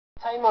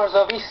Timers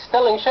of East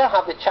Stirlingshire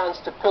have the chance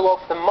to pull off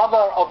the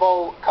mother of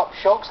all cup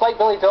shocks. Like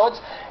Billy Dodds,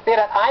 they're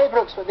at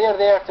Ibrox, but they're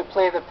there to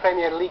play the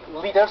Premier League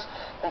leaders,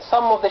 and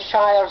some of the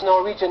Shire's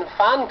Norwegian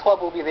fan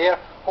club will be there,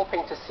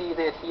 hoping to see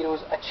their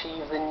heroes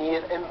achieve the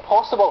near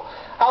impossible.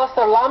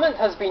 Alistair Lamont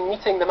has been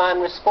meeting the man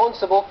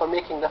responsible for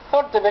making the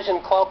third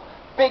division club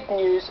big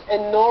news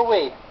in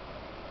Norway.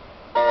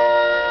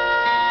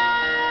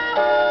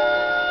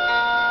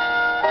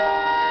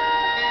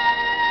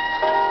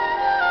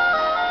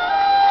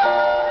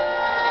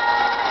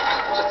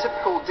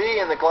 Typical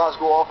day in the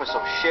Glasgow office of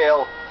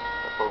Shell,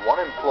 but for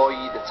one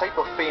employee the type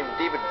of fame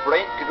David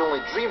Brent could only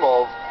dream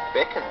of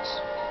beckons.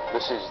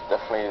 This is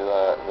definitely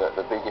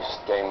the biggest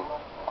game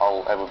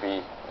I'll ever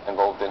be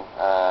involved in.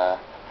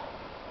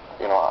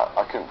 You know,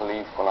 I couldn't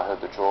believe when I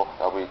heard the draw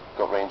that we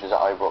got Rangers at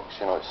Ibrox.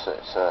 You know,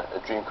 it's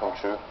a dream come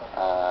true,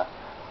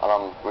 and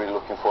I'm really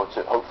looking forward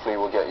to it. Hopefully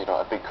we'll get, you know,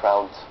 a big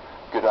crowd,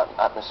 good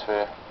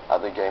atmosphere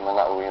at the game, and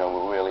that will, you know,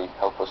 will really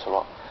help us a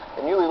lot.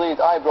 The newly laid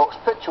Ibrox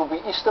pitch will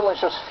be East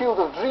Stirlingshire's field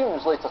of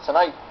dreams later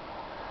tonight.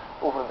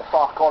 Over in the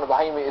far corner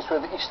behind me is where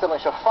the East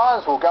Stirlingshire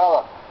fans will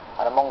gather,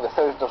 and among the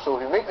thousand or so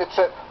who make the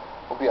trip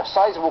will be a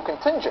sizable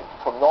contingent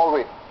from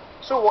Norway.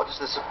 So what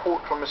does the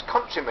support from his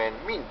countrymen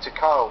mean to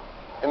Carl?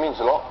 It means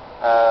a lot.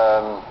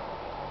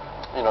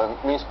 You know,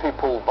 it means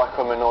people back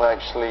home in Norway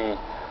actually,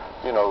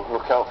 you know,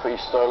 look out for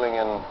East Stirling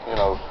and, you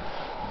know,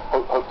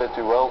 hope they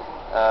do well.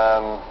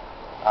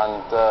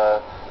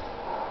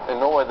 In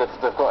Norway,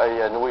 they've got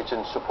a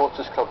Norwegian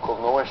supporters club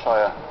called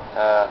Norwayshire.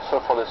 So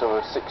far there's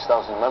over 6,000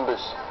 members,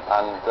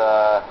 and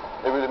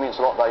it really means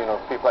a lot that, you know,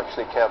 people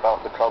actually care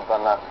about the club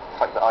and the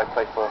fact that I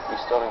play for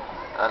East Stirling.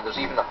 And there's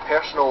even a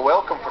personal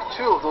welcome for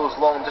two of those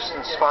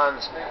long-distance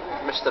fans,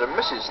 Mr. and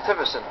Mrs.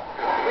 Tivison.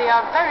 We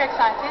are very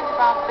excited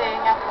about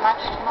being at the match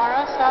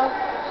tomorrow, so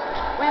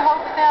we hope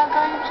they are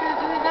going to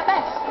do their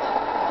best.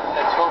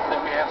 Let's hope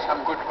that we have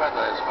some good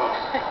weather as well.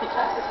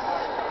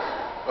 Yes.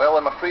 Well,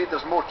 I'm afraid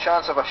there's more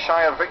chance of a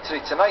Shire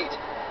victory tonight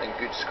than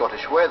good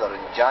Scottish weather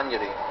in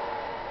January.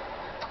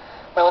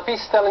 Well, if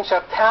East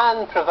Stirlingshire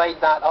can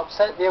provide that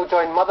upset, they'll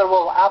join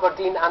Motherwell,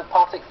 Aberdeen and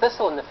Partick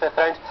Thistle in the fifth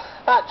round.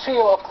 That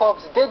trio of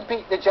clubs did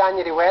beat the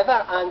January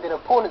weather and their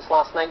opponents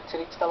last night to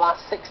reach the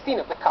last 16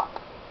 of the Cup.